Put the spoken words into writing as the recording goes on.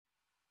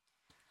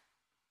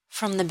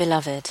From the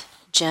Beloved,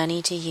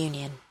 Journey to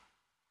Union.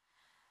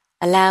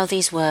 Allow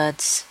these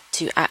words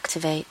to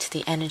activate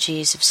the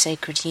energies of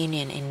sacred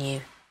union in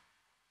you.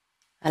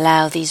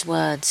 Allow these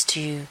words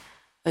to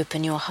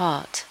open your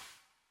heart,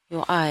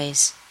 your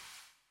eyes,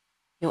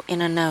 your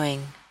inner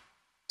knowing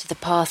to the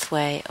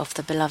pathway of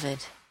the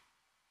Beloved.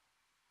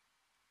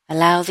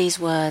 Allow these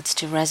words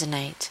to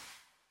resonate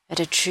at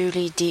a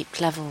truly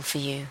deep level for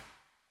you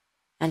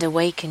and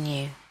awaken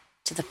you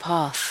to the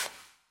path,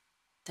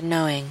 the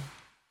knowing,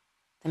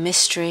 the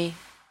mystery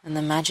and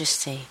the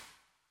majesty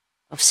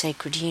of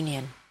sacred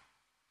union,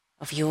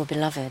 of your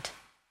Beloved,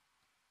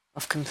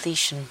 of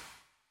completion,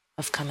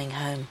 of coming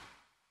home.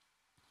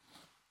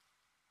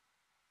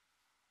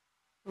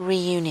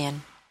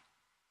 Reunion.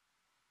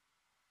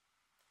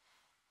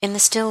 In the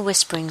still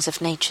whisperings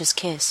of nature's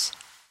kiss,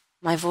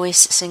 my voice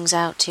sings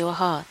out to your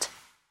heart,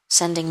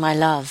 sending my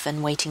love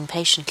and waiting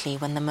patiently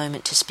when the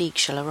moment to speak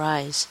shall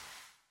arise.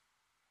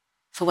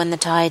 For when the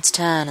tides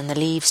turn and the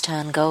leaves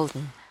turn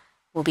golden,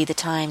 will be the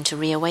time to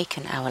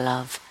reawaken our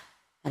love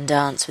and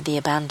dance with the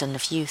abandon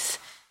of youth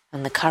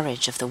and the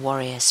courage of the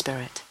warrior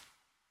spirit.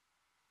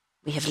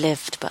 We have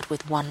lived but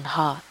with one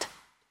heart,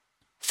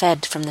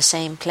 fed from the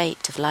same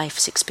plate of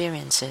life's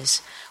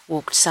experiences,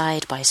 walked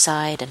side by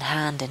side and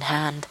hand in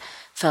hand,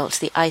 felt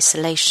the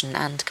isolation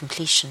and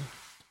completion.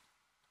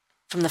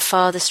 From the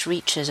farthest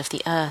reaches of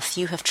the earth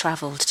you have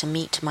travelled to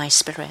meet my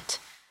spirit.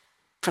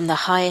 From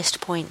the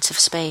highest points of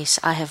space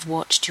I have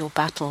watched your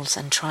battles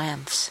and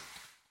triumphs.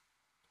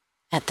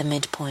 At the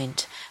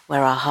midpoint,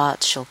 where our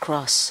hearts shall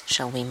cross,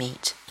 shall we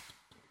meet.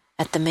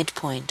 At the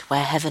midpoint,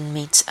 where heaven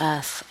meets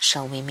earth,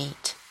 shall we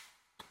meet.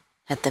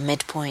 At the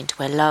midpoint,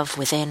 where love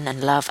within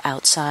and love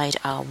outside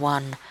are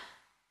one,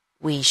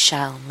 we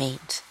shall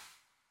meet.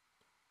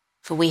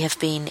 For we have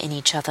been in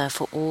each other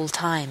for all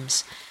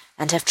times,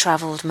 and have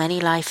travelled many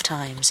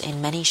lifetimes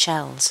in many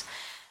shells,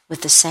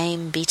 with the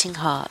same beating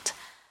heart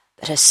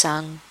that has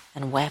sung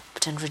and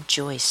wept and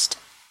rejoiced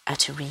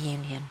at a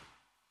reunion.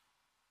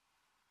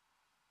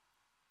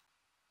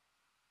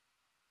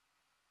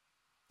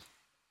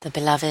 The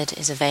Beloved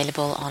is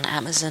available on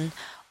Amazon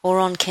or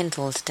on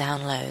Kindle to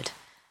download.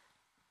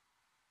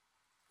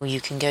 Or you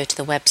can go to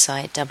the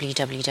website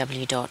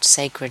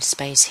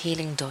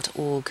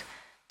www.sacredspacehealing.org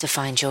to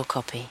find your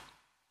copy.